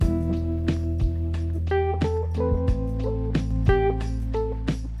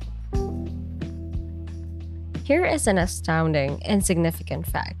Here is an astounding and significant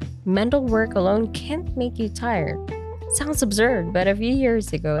fact. Mental work alone can't make you tired. Sounds absurd, but a few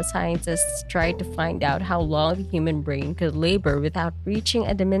years ago, scientists tried to find out how long the human brain could labor without reaching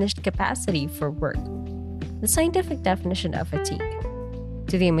a diminished capacity for work. The scientific definition of fatigue.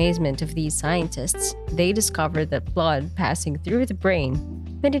 To the amazement of these scientists, they discovered that blood passing through the brain,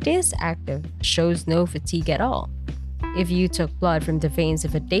 when it is active, shows no fatigue at all. If you took blood from the veins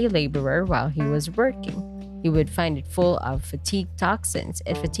of a day laborer while he was working, you would find it full of fatigue toxins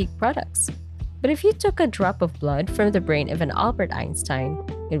and fatigue products. But if you took a drop of blood from the brain of an Albert Einstein,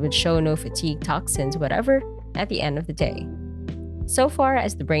 it would show no fatigue toxins whatever at the end of the day. So far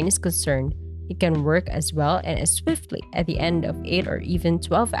as the brain is concerned, it can work as well and as swiftly at the end of 8 or even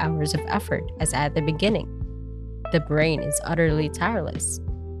 12 hours of effort as at the beginning. The brain is utterly tireless.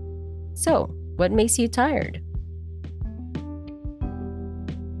 So, what makes you tired?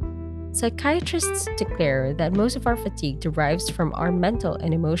 Psychiatrists declare that most of our fatigue derives from our mental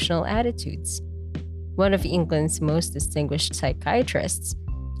and emotional attitudes. One of England's most distinguished psychiatrists,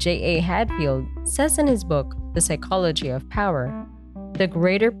 J.A. Hadfield, says in his book, The Psychology of Power, the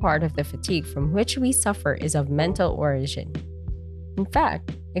greater part of the fatigue from which we suffer is of mental origin. In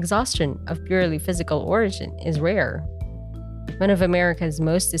fact, exhaustion of purely physical origin is rare. One of America's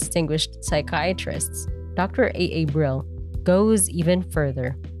most distinguished psychiatrists, Dr. A. Brill, goes even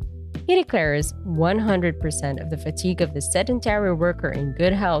further. He declares 100% of the fatigue of the sedentary worker in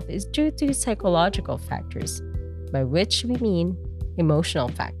good health is due to psychological factors, by which we mean emotional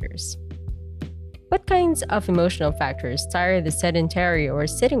factors. What kinds of emotional factors tire the sedentary or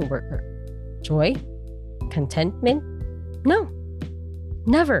sitting worker? Joy? Contentment? No,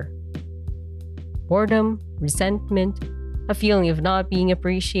 never. Boredom, resentment, a feeling of not being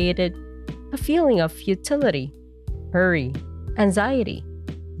appreciated, a feeling of futility, hurry, anxiety,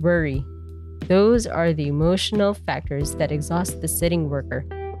 worry. Those are the emotional factors that exhaust the sitting worker,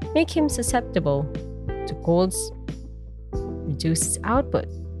 make him susceptible to colds, reduce his output,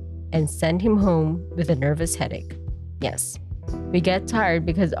 and send him home with a nervous headache. Yes, we get tired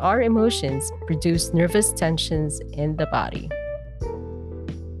because our emotions produce nervous tensions in the body.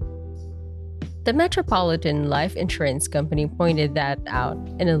 The Metropolitan Life Insurance Company pointed that out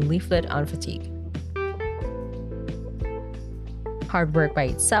in a leaflet on fatigue. Hard work by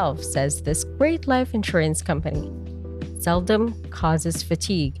itself, says this great life insurance company, seldom causes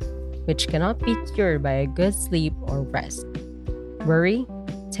fatigue, which cannot be cured by a good sleep or rest. Worry,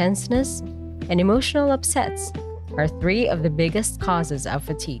 tenseness, and emotional upsets are 3 of the biggest causes of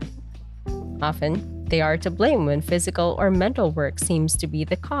fatigue. Often, they are to blame when physical or mental work seems to be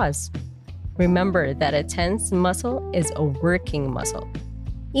the cause. Remember that a tense muscle is a working muscle.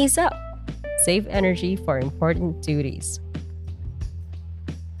 Ease up. Save energy for important duties.